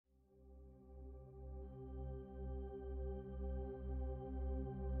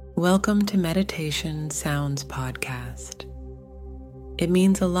Welcome to Meditation Sounds Podcast. It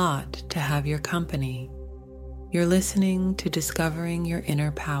means a lot to have your company. You're listening to Discovering Your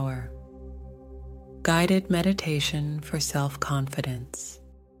Inner Power. Guided meditation for self-confidence.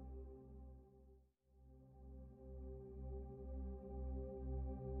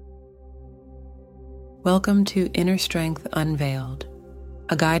 Welcome to Inner Strength Unveiled,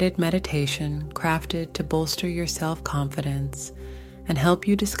 a guided meditation crafted to bolster your self-confidence and help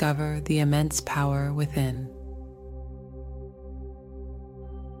you discover the immense power within.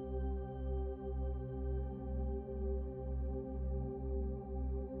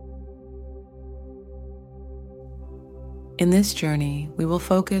 In this journey, we will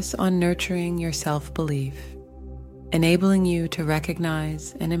focus on nurturing your self-belief, enabling you to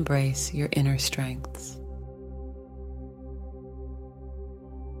recognize and embrace your inner strengths.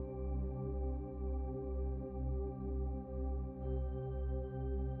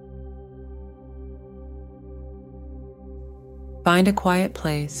 Find a quiet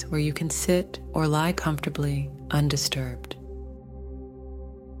place where you can sit or lie comfortably, undisturbed.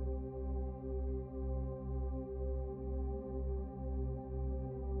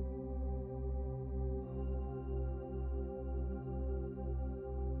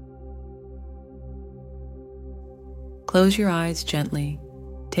 Close your eyes gently,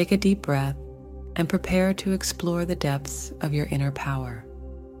 take a deep breath, and prepare to explore the depths of your inner power.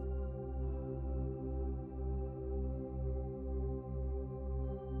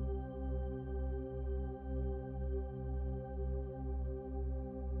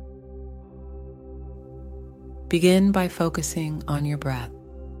 Begin by focusing on your breath.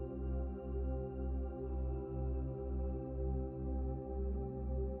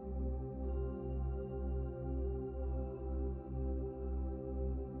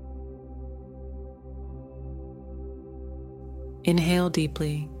 Inhale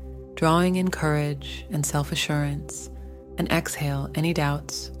deeply, drawing in courage and self-assurance, and exhale any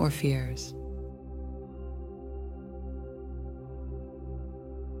doubts or fears.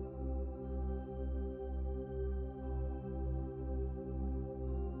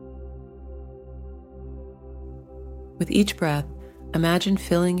 With each breath, imagine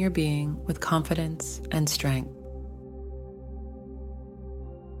filling your being with confidence and strength.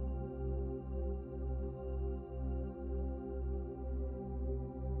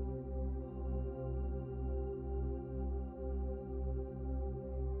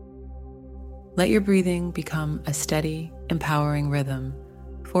 Let your breathing become a steady, empowering rhythm,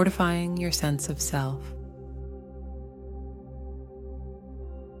 fortifying your sense of self.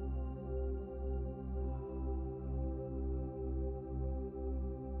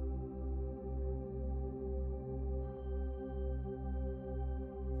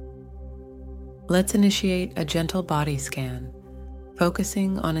 Let's initiate a gentle body scan,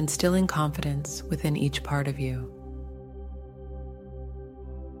 focusing on instilling confidence within each part of you.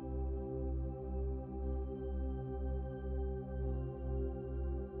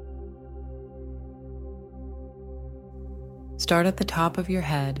 Start at the top of your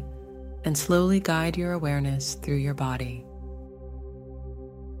head and slowly guide your awareness through your body.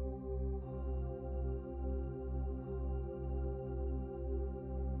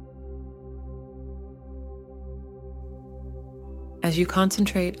 As you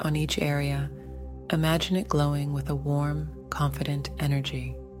concentrate on each area, imagine it glowing with a warm, confident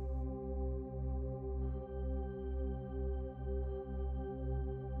energy.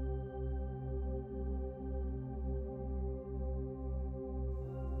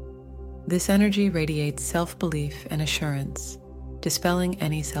 This energy radiates self-belief and assurance, dispelling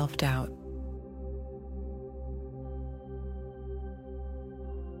any self-doubt.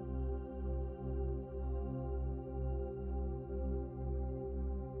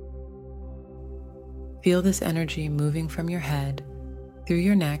 Feel this energy moving from your head, through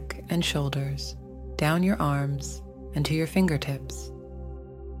your neck and shoulders, down your arms, and to your fingertips.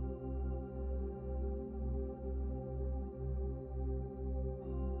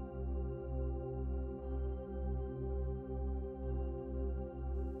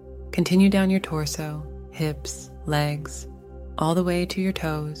 Continue down your torso, hips, legs, all the way to your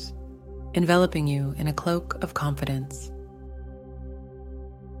toes, enveloping you in a cloak of confidence.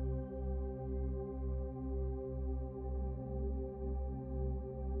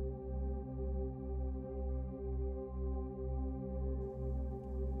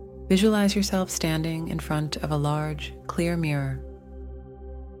 Visualize yourself standing in front of a large, clear mirror.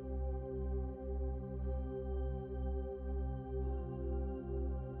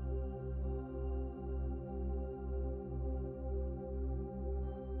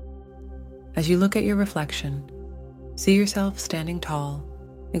 As you look at your reflection, see yourself standing tall,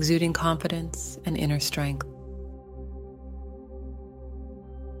 exuding confidence and inner strength.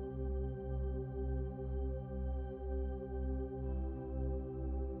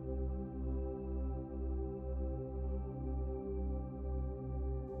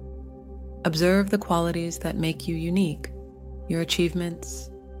 Observe the qualities that make you unique, your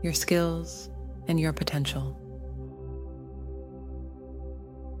achievements, your skills, and your potential.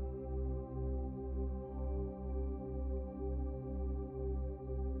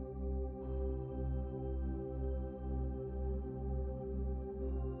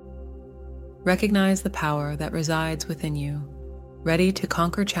 Recognize the power that resides within you, ready to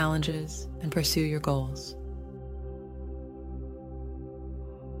conquer challenges and pursue your goals.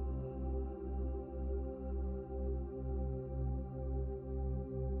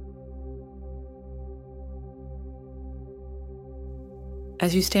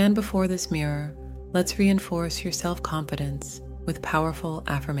 As you stand before this mirror, let's reinforce your self-confidence with powerful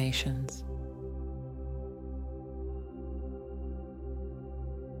affirmations.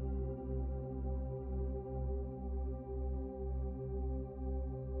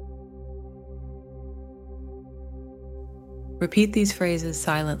 Repeat these phrases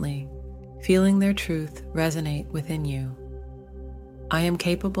silently, feeling their truth resonate within you. I am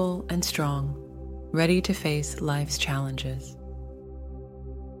capable and strong, ready to face life's challenges.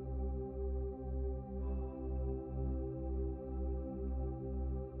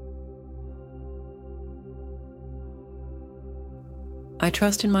 I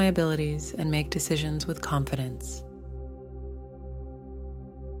trust in my abilities and make decisions with confidence.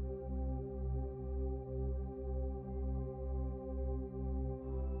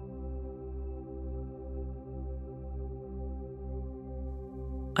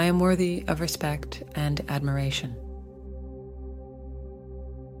 I am worthy of respect and admiration.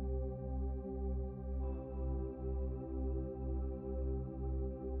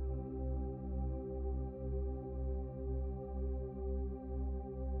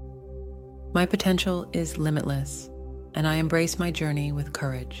 My potential is limitless, and I embrace my journey with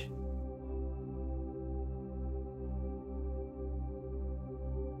courage.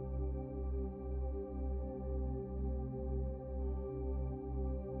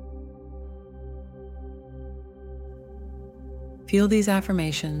 Feel these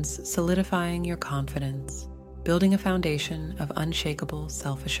affirmations solidifying your confidence, building a foundation of unshakable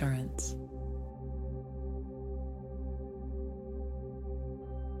self-assurance.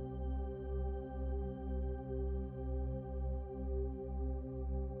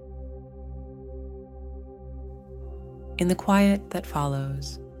 In the quiet that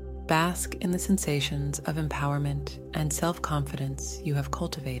follows, bask in the sensations of empowerment and self-confidence you have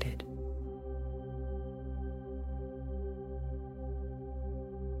cultivated.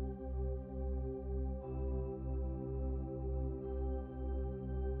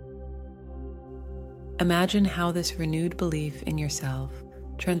 Imagine how this renewed belief in yourself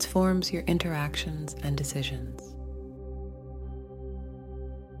transforms your interactions and decisions.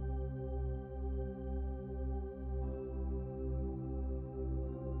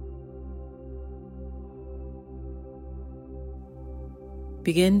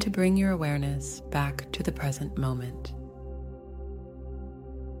 Begin to bring your awareness back to the present moment.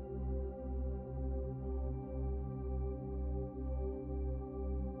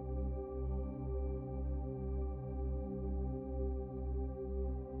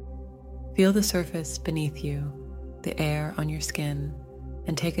 Feel the surface beneath you, the air on your skin,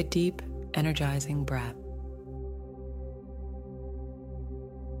 and take a deep, energizing breath.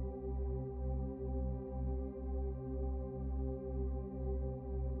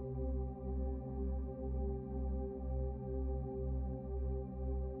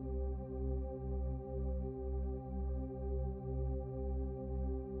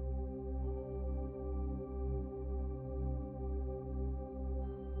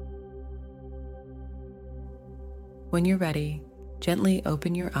 When you're ready, gently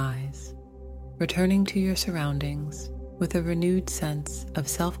open your eyes, returning to your surroundings with a renewed sense of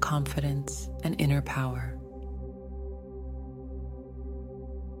self-confidence and inner power.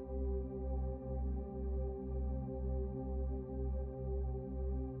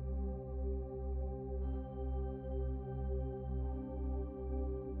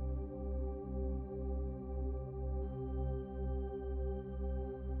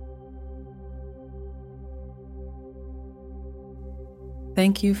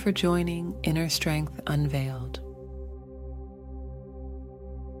 Thank you for joining Inner Strength Unveiled.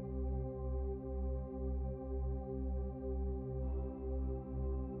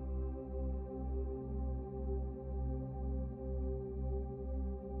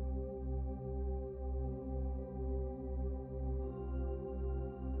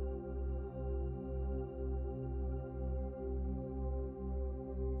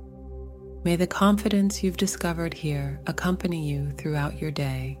 May the confidence you've discovered here accompany you throughout your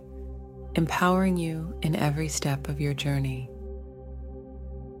day, empowering you in every step of your journey.